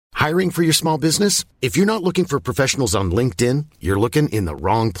Hiring for your small business? If you're not looking for professionals on LinkedIn, you're looking in the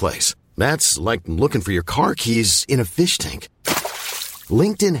wrong place. That's like looking for your car keys in a fish tank.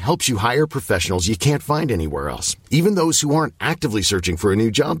 LinkedIn helps you hire professionals you can't find anywhere else, even those who aren't actively searching for a new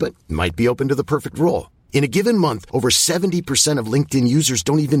job but might be open to the perfect role. In a given month, over 70% of LinkedIn users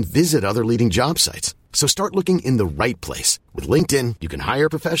don't even visit other leading job sites. So start looking in the right place. With LinkedIn, you can hire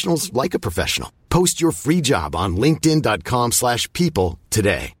professionals like a professional. Post your free job on linkedin.com/people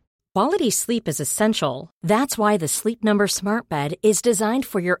today. Quality sleep is essential. That's why the Sleep Number Smart Bed is designed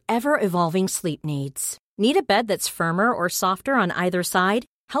for your ever-evolving sleep needs. Need a bed that's firmer or softer on either side?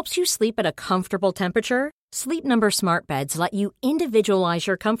 Helps you sleep at a comfortable temperature? Sleep Number Smart Beds let you individualize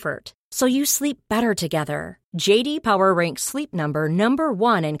your comfort, so you sleep better together. J.D. Power ranks Sleep Number number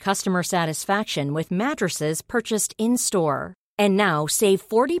 1 in customer satisfaction with mattresses purchased in-store. And now save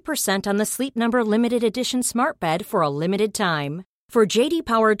 40% on the Sleep Number Limited Edition Smart Bed for a limited time. For J.D.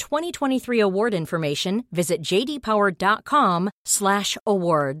 Power 2023 award information, visit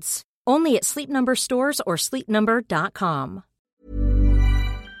jdpower.com/awards. Only at Sleep Number stores or sleepnumber.com.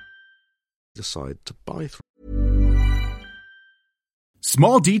 Decide to buy through.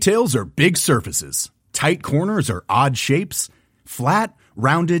 Small details are big surfaces. Tight corners are odd shapes. Flat,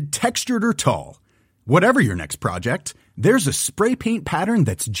 rounded, textured, or tall. Whatever your next project, there's a spray paint pattern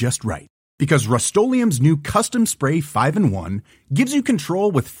that's just right. Because Rust-Oleum's new Custom Spray 5-in-1 gives you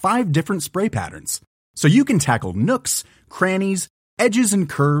control with 5 different spray patterns. So you can tackle nooks, crannies, edges, and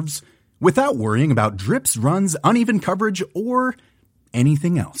curves without worrying about drips, runs, uneven coverage, or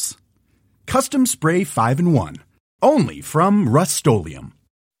anything else. Custom Spray 5-in-1. Only from Rust-Oleum.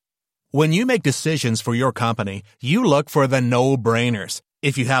 When you make decisions for your company, you look for the no-brainers.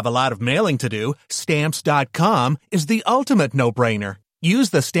 If you have a lot of mailing to do, Stamps.com is the ultimate no-brainer.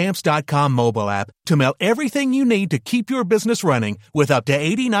 Use the Stamps.com mobile app to mail everything you need to keep your business running with up to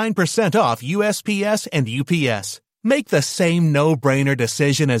 89% off USPS and UPS. Make the same no-brainer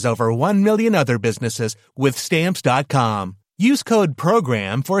decision as over 1 million other businesses with Stamps.com. Use code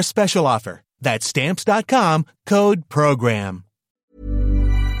PROGRAM for a special offer. That's Stamps.com, code PROGRAM.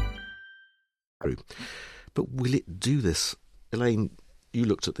 But will it do this? Elaine, you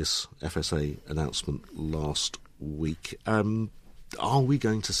looked at this FSA announcement last week. Are we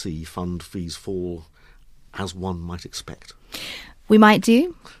going to see fund fees fall as one might expect? We might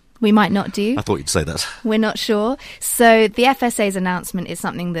do. We might not do. I thought you'd say that. We're not sure. So the FSA's announcement is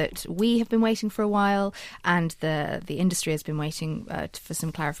something that we have been waiting for a while, and the industry has been waiting for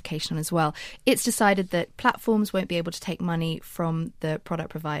some clarification on as well. It's decided that platforms won't be able to take money from the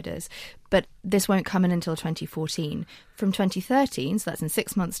product providers, but this won't come in until 2014. From 2013, so that's in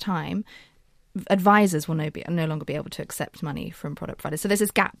 6 months' time, advisors will no longer be able to accept money from product providers. So there's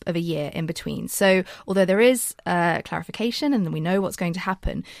this gap of a year in between. So although there is clarification and we know what's going to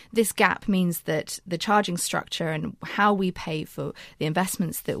happen, this gap means that the charging structure and how we pay for the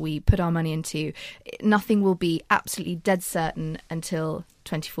investments that we put our money into, nothing will be absolutely dead certain until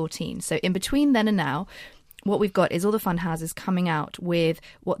 2014. So in between then and now, what we've got is all the fund houses coming out with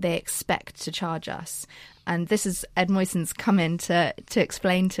what they expect to charge us. And this is Ed Moison's come in to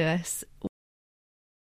explain to us